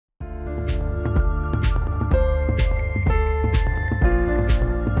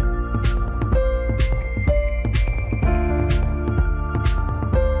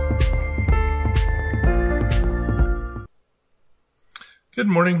Good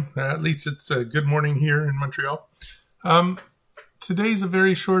morning. At least it's a good morning here in Montreal. Today's a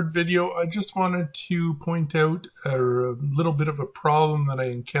very short video. I just wanted to point out a little bit of a problem that I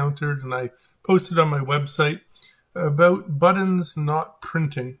encountered, and I posted on my website about buttons not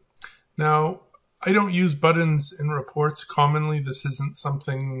printing. Now, I don't use buttons in reports commonly. This isn't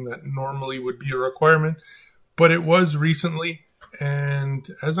something that normally would be a requirement, but it was recently, and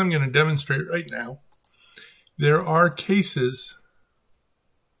as I'm going to demonstrate right now, there are cases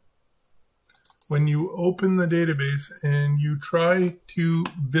when you open the database and you try to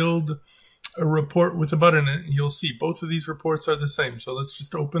build a report with a button in it, you'll see both of these reports are the same. So let's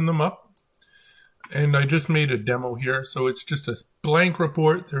just open them up. And I just made a demo here. So it's just a blank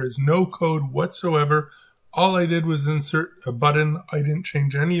report. There is no code whatsoever. All I did was insert a button. I didn't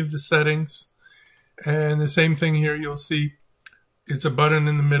change any of the settings. And the same thing here, you'll see it's a button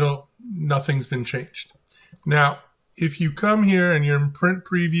in the middle. Nothing's been changed. Now, if you come here and you're in print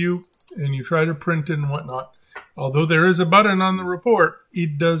preview, and you try to print it and whatnot, although there is a button on the report,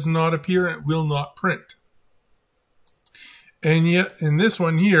 it does not appear and it will not print. And yet in this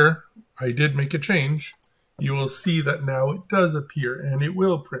one here, I did make a change. You will see that now it does appear and it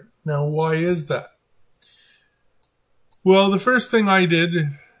will print. Now, why is that? Well, the first thing I did,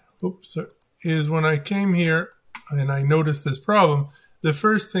 is when I came here and I noticed this problem, the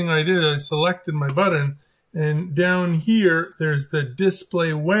first thing I did, I selected my button, and down here, there's the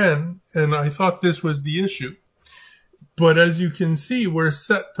display when, and I thought this was the issue. But as you can see, we're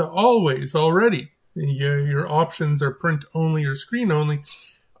set to always already. Your options are print only or screen only.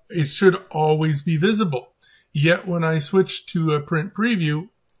 It should always be visible. Yet when I switch to a print preview,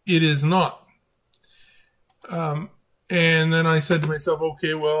 it is not. And then I said to myself,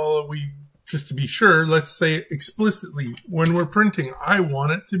 okay, well, just to be sure, let's say explicitly, when we're printing, I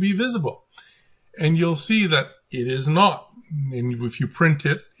want it to be visible. And you'll see that it is not. And if you print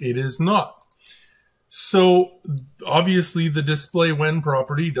it, it is not. So obviously the display when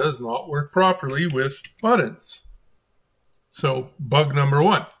property does not work properly with buttons. So bug number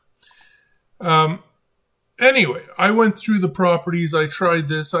one. Anyway, I went through the properties. I tried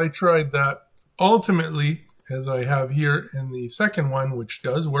this. I tried that. Ultimately, as I have here in the second one, which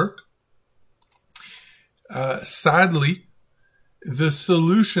does work, sadly, the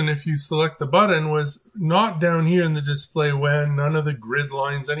solution, if you select the button, was not down here in the display when, none of the grid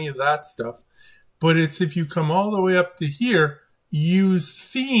lines, any of that stuff. But it's if you come all the way up to here, use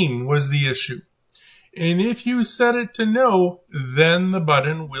theme was the issue. And if you set it to no, then the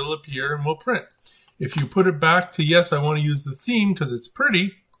button will appear and will print. If you put it back to yes, I want to use the theme because it's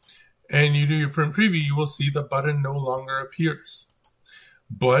pretty, and you do your print preview, you will see the button no longer appears.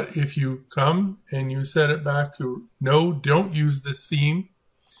 But if you come and you set it back to no, don't use this theme,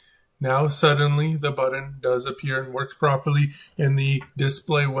 now suddenly the button does appear and works properly, and the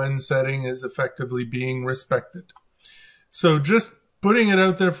display when setting is effectively being respected. So just putting it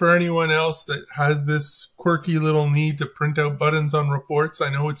out there for anyone else that has this quirky little need to print out buttons on reports. I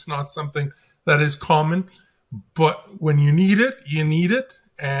know it's not something that is common, but when you need it, you need it.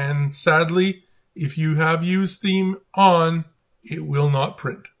 And sadly, if you have used theme on, it will not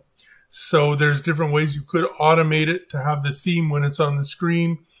print. So there's different ways you could automate it to have the theme when it's on the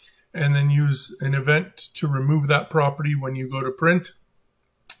screen, and then use an event to remove that property when you go to print.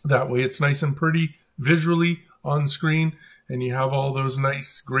 That way it's nice and pretty visually on screen, and you have all those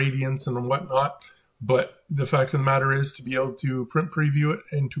nice gradients and whatnot. But the fact of the matter is, to be able to print preview it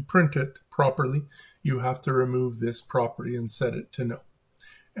and to print it properly, you have to remove this property and set it to no.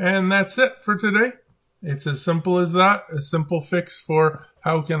 And that's it for today. It's as simple as that, a simple fix for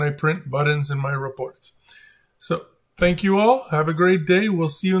how can I print buttons in my reports. So thank you all. Have a great day. We'll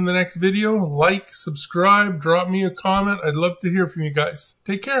see you in the next video. Like, subscribe, drop me a comment. I'd love to hear from you guys.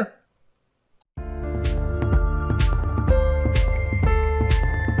 Take care.